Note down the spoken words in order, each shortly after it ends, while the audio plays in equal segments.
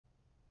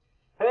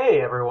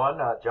Hey everyone,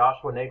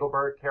 Joshua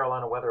Nagelberg,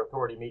 Carolina Weather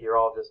Authority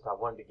meteorologist. I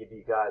wanted to give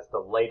you guys the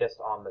latest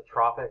on the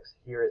tropics.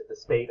 Here is the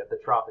state of the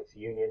Tropics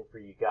Union for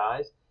you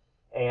guys.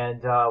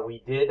 And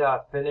we did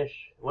finish,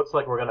 looks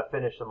like we're going to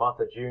finish the month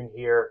of June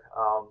here,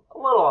 a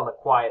little on the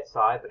quiet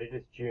side, but it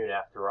is June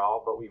after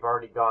all. But we've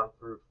already gone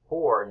through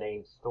 4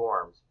 named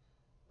storms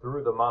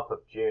through the month of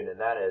June, and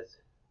that is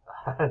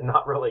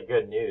not really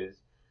good news.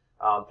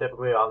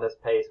 Typically on this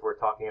pace, we're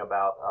talking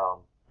about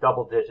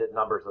double-digit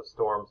numbers of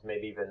storms,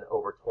 maybe even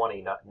over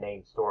 20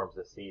 named storms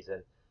this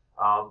season.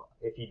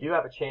 If you do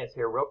have a chance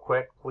here, real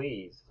quick,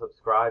 please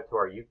subscribe to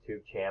our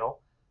YouTube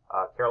channel,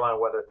 Carolina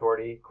Weather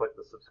Authority. Click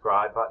the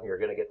subscribe button. You're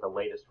going to get the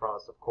latest from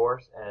us, of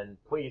course. And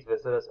please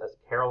visit us at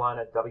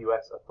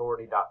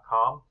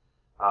carolinawsauthority.com.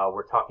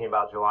 We're talking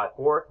about July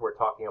 4th. We're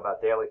talking about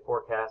daily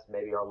forecasts,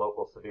 maybe our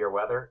local severe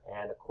weather.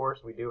 And, of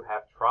course, we do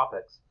have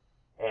tropics.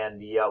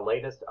 And the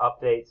latest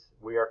updates,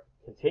 we are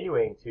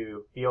continuing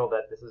to feel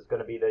that this is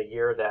going to be the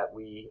year that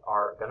we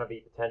are going to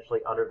be potentially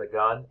under the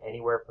gun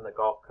anywhere from the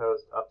Gulf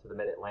Coast up to the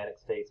mid-Atlantic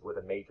states with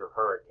a major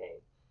hurricane.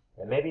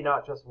 And maybe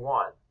not just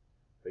one.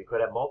 We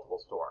could have multiple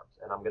storms.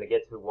 And I'm going to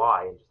get to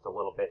why in just a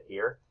little bit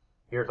here.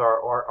 Here's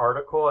our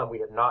article, and we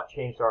have not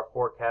changed our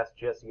forecast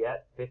just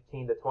yet.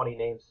 15 to 20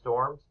 named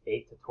storms,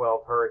 8 to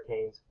 12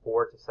 hurricanes,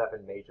 4 to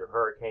 7 major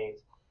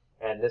hurricanes.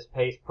 And this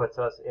pace puts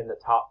us in the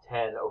top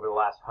 10 over the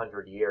last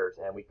 100 years,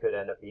 and we could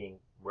end up being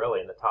really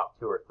in the top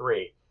 2 or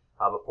 3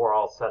 before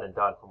all is said and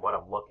done from what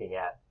I'm looking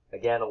at.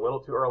 Again, a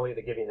little too early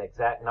to give you an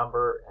exact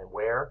number and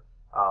where,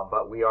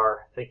 but we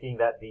are thinking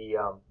that the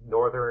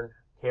northern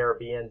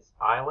Caribbean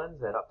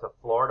islands and up to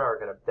Florida are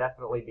going to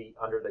definitely be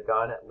under the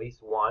gun at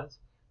least once.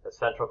 The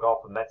central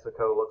Gulf of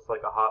Mexico looks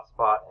like a hot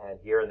spot, and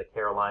here in the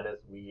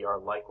Carolinas, we are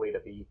likely to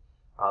be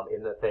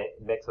in the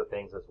mix of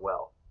things as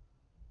well.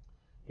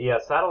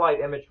 The satellite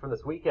image from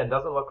this weekend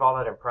doesn't look all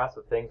that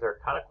impressive. Things are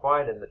kind of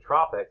quiet in the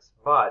tropics,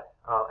 but,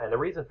 and the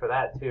reason for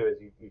that too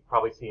is you've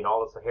probably seen all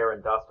the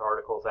Saharan dust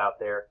articles out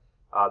there.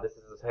 This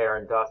is the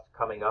Saharan dust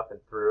coming up and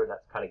through, and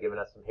that's kind of giving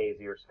us some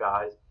hazier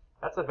skies.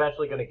 That's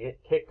eventually going to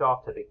get kicked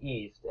off to the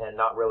east and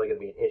not really going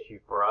to be an issue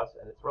for us,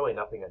 and it's really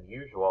nothing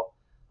unusual.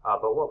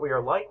 But what we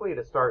are likely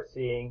to start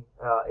seeing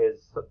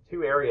is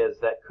 2 areas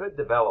that could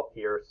develop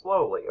here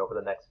slowly over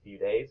the next few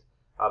days.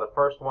 The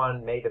first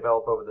one may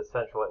develop over the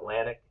central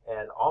Atlantic,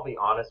 and I'll be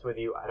honest with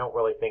you, I don't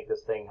really think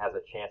this thing has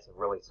a chance of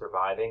really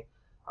surviving.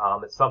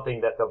 It's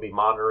something that they'll be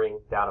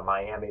monitoring down in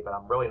Miami, but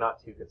I'm really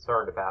not too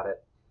concerned about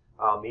it.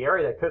 The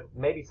area that could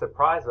maybe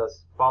surprise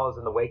us follows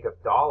in the wake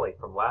of Dolly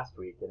from last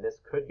week, and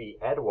this could be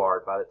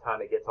Edward by the time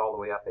it gets all the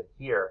way up in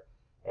here.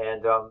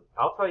 And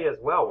I'll tell you as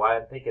well why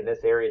I'm thinking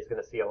this area is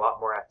going to see a lot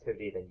more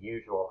activity than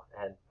usual,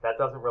 and that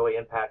doesn't really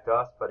impact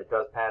us, but it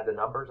does pad the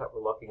numbers that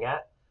we're looking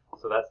at.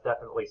 So that's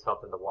definitely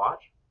something to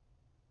watch.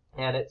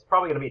 And it's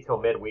probably going to be till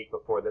midweek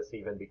before this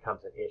even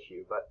becomes an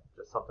issue, but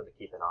just something to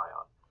keep an eye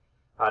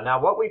on. Now,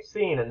 what we've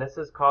seen, and this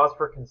is cause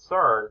for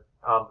concern,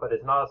 but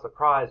is not a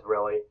surprise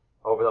really,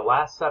 over the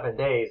last 7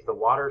 days, the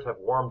waters have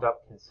warmed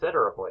up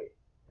considerably.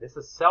 This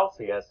is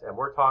Celsius, and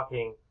we're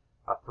talking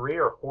a 3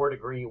 or 4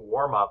 degree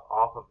warm up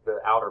off of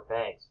the Outer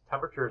Banks.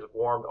 Temperatures have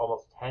warmed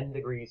almost 10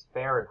 degrees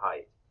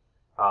Fahrenheit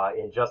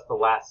in just the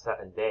last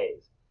 7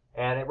 days.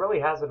 And it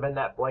really hasn't been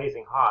that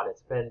blazing hot.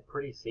 It's been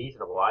pretty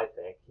seasonable, I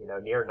think,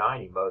 near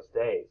 90 most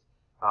days.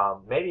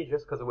 Maybe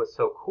just because it was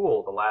so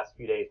cool the last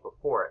few days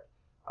before it.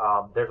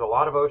 There's a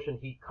lot of ocean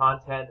heat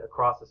content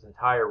across this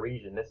entire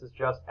region. This is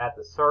just at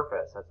the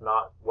surface. That's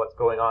not what's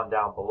going on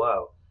down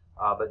below.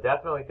 But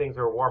definitely things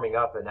are warming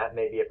up, and that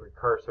may be a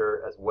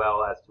precursor as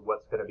well as to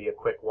what's going to be a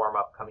quick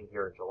warm-up coming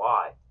here in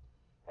July.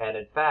 And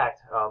in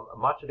fact,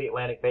 much of the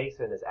Atlantic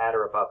Basin is at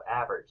or above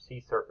average,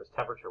 sea surface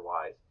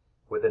temperature-wise,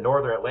 with the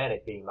northern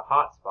Atlantic being the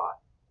hot spot.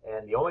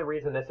 And the only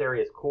reason this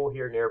area is cool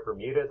here near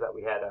Bermuda is that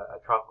we had a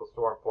tropical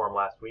storm form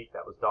last week.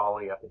 That was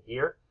Dolly up in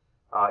here.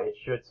 It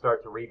should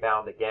start to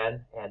rebound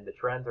again, and the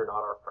trends are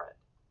not our friend.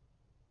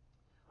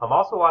 I'm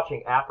also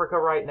watching Africa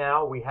right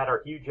now. We had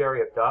our huge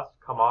area of dust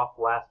come off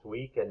last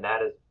week, and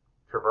that has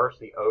traversed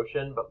the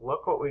ocean. But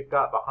look what we've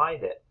got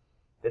behind it.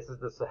 This is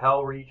the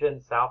Sahel region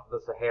south of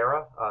the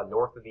Sahara,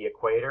 north of the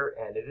equator,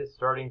 and it is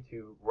starting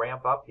to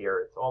ramp up here.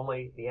 It's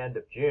only the end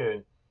of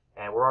June,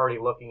 and we're already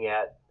looking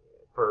at,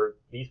 for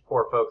these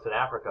poor folks in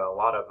Africa, a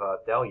lot of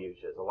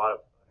deluges, a lot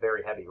of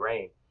very heavy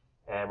rain.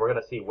 And we're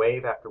going to see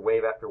wave after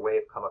wave after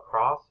wave come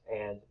across.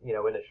 And,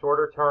 in the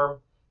shorter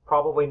term,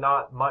 probably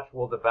not much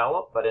will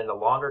develop. But in the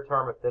longer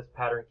term, if this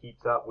pattern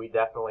keeps up, we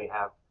definitely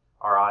have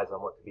our eyes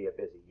on what could be a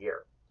busy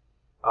year.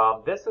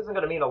 This isn't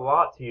going to mean a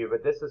lot to you,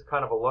 but this is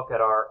kind of a look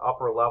at our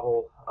upper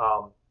level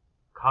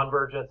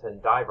convergence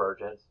and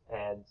divergence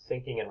and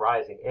sinking and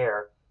rising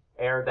air.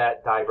 Air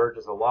that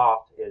diverges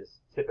aloft is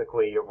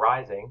typically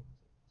rising.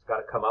 It's got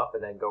to come up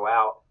and then go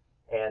out.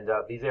 And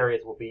these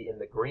areas will be in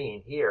the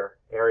green here.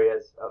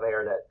 Areas of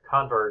air that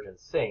converge and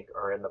sink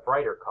are in the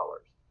brighter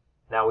colors.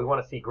 Now, we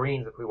want to see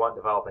greens if we want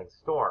developing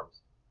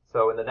storms.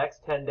 So in the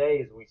next 10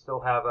 days, we still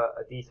have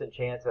a decent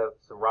chance of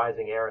some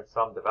rising air and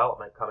some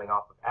development coming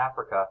off of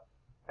Africa.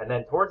 And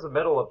then towards the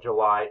middle of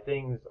July,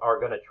 things are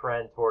going to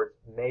trend towards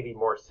maybe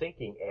more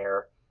sinking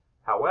air.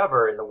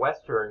 However, in the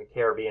Western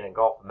Caribbean and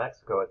Gulf of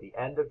Mexico, at the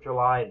end of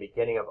July and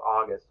beginning of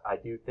August, I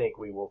do think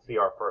we will see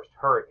our first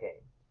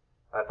hurricane.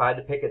 If I had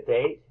to pick a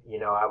date,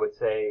 I would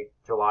say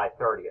July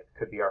 30th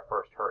could be our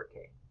first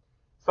hurricane.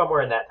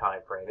 Somewhere in that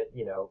time frame,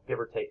 give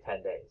or take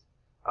 10 days.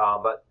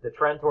 But the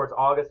trend towards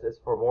August is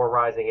for more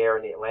rising air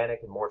in the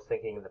Atlantic and more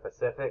sinking in the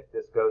Pacific.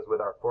 This goes with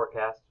our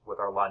forecast, with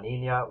our La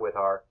Nina, with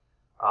our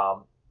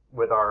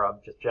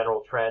just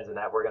general trends, and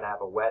that we're going to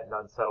have a wet and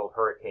unsettled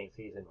hurricane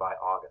season by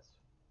August.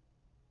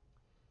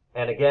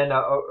 And again,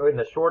 in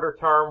the shorter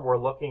term, we're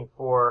looking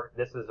for,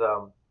 this is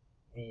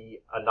the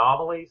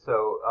anomaly.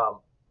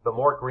 So the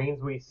more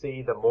greens we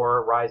see, the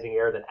more rising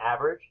air than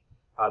average.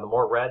 The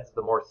more reds,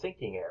 the more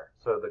sinking air.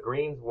 So the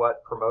greens,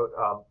 what promote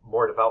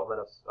more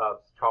development of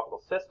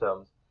tropical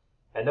systems.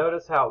 And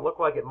notice how it looked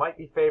like it might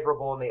be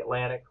favorable in the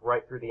Atlantic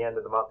right through the end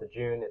of the month of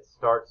June. It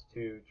starts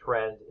to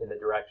trend in the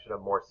direction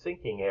of more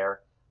sinking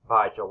air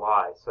by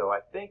July. So I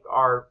think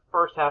our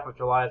first half of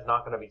July is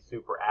not going to be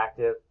super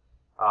active.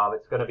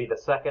 It's going to be the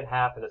second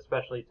half, and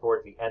especially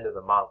towards the end of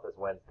the month is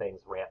when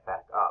things ramp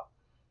back up.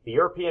 The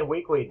European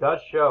Weekly does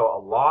show a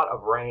lot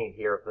of rain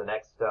here for the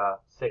next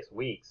 6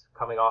 weeks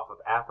coming off of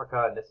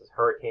Africa, and this is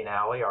Hurricane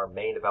Alley, our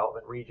main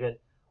development region.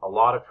 A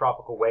lot of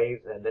tropical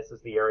waves, and this is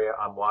the area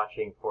I'm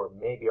watching for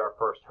maybe our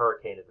first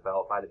hurricane to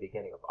develop by the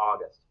beginning of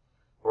August.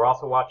 We're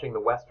also watching the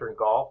Western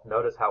Gulf.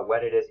 Notice how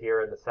wet it is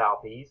here in the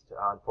southeast.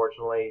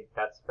 Unfortunately,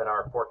 that's been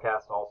our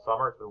forecast all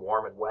summer. It's been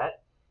warm and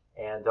wet.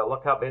 And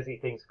look how busy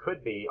things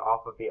could be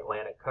off of the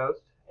Atlantic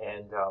coast,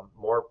 and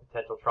more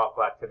potential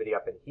tropical activity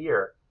up in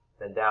here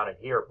than down in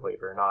here, believe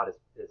it or not,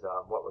 is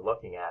what we're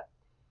looking at.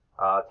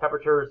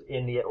 Temperatures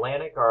in the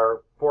Atlantic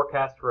are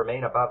forecast to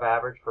remain above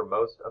average for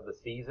most of the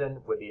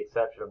season, with the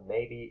exception of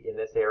maybe in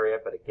this area.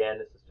 But again,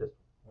 this is just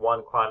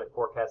one climate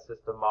forecast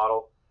system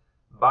model.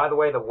 By the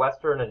way, the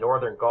Western and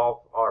Northern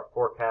Gulf are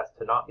forecast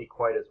to not be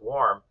quite as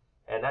warm,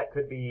 and that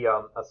could be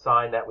a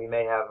sign that we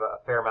may have a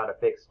fair amount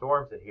of big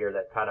storms in here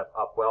that kind of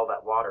upwell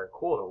that water and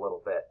cool it a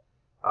little bit.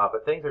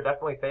 But things are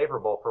definitely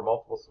favorable for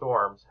multiple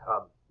storms.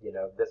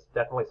 This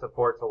definitely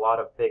supports a lot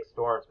of big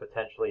storms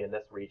potentially in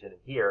this region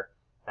and here.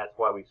 That's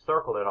why we've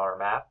circled it on our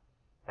map.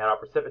 And our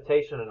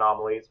precipitation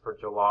anomalies for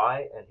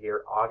July and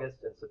here August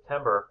and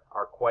September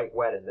are quite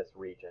wet in this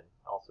region,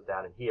 also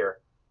down in here.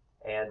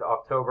 And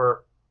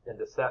October and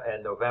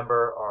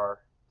November are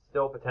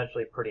still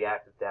potentially pretty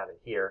active down in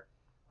here.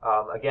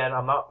 Again,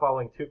 I'm not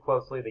following too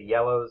closely the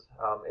yellows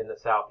in the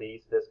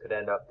southeast. This could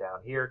end up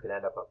down here, could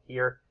end up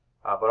here.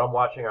 But I'm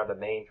watching are the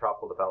main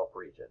tropical developed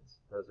regions.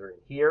 Those are in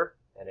here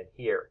and in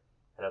here.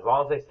 And as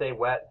long as they stay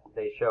wet,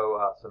 they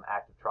show some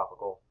active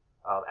tropical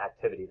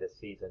activity this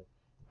season.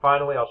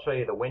 Finally, I'll show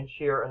you the wind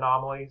shear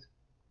anomalies.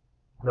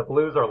 The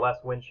blues are less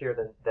wind shear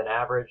than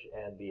average,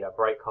 and the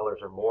bright colors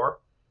are more.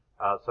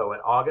 So in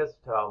August,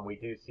 we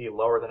do see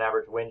lower than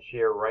average wind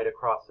shear right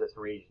across this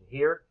region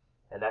here.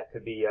 And that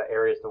could be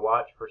areas to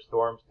watch for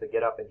storms to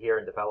get up in here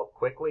and develop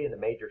quickly in the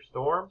major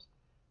storms.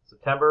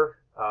 September,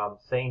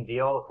 same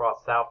deal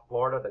across South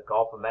Florida, the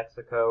Gulf of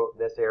Mexico,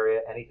 this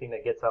area. Anything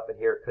that gets up in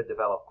here could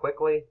develop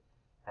quickly.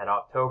 And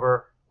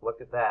October,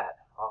 look at that,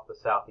 off the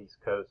southeast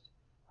coast.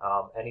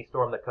 Any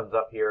storm that comes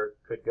up here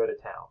could go to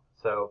town.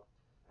 So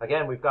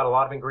again, we've got a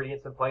lot of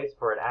ingredients in place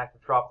for an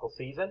active tropical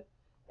season.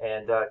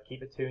 And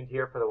keep it tuned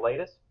here for the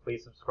latest.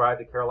 Please subscribe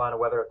to Carolina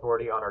Weather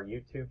Authority on our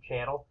YouTube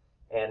channel.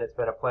 And it's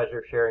been a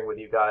pleasure sharing with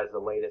you guys the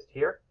latest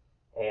here.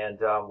 And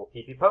we'll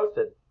keep you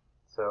posted.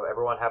 So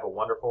everyone have a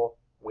wonderful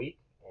week,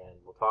 and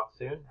we'll talk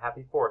soon.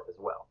 Happy 4th as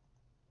well.